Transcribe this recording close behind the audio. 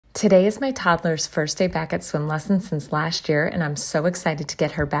Today is my toddler's first day back at swim lessons since last year, and I'm so excited to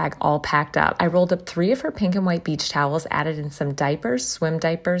get her bag all packed up. I rolled up 3 of her pink and white beach towels, added in some diapers, swim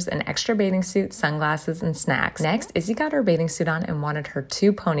diapers, an extra bathing suit, sunglasses, and snacks. Next, Izzy got her bathing suit on and wanted her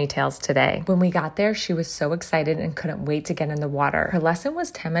 2 ponytails today. When we got there, she was so excited and couldn't wait to get in the water. Her lesson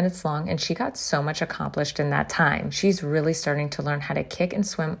was 10 minutes long, and she got so much accomplished in that time. She's really starting to learn how to kick and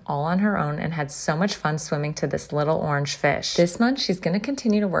swim all on her own and had so much fun swimming to this little orange fish. This month, she's going to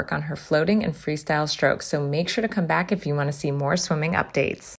continue to work on her floating and freestyle strokes, so make sure to come back if you want to see more swimming updates.